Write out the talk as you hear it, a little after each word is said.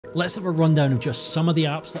Let's have a rundown of just some of the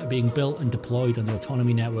apps that are being built and deployed on the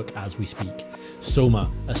Autonomi Network as we speak.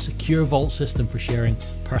 Soma, a secure vault system for sharing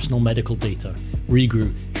personal medical data.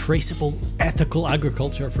 Regrew, traceable, ethical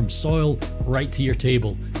agriculture from soil right to your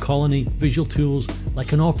table. Colony, visual tools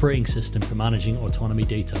like an operating system for managing autonomy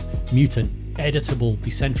data. Mutant, editable,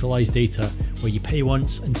 decentralized data where you pay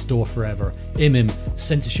once and store forever. Imim,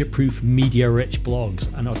 censorship-proof, media-rich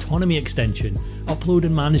blogs. An autonomy extension, upload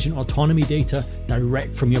and manage an autonomy data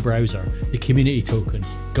direct from your browser. The community token,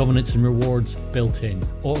 governance and rewards built in.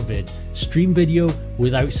 Autovid, stream video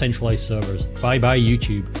without centralized servers. Bye-bye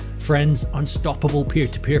YouTube. Friends, unstoppable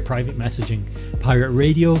peer-to-peer private messaging. Pirate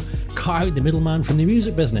Radio, cut out the middleman from the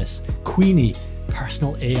music business. Queenie,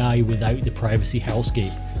 personal AI without the privacy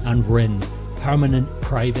hellscape. And Rin, permanent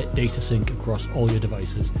private data sync across all your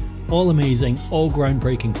devices. All amazing, all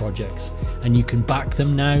groundbreaking projects, and you can back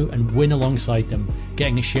them now and win alongside them,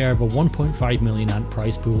 getting a share of a 1.5 million ant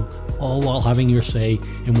prize pool, all while having your say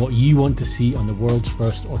in what you want to see on the world's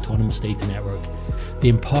first autonomous data network. The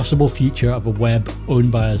impossible future of a web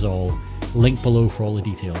owned by us all. Link below for all the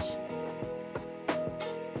details.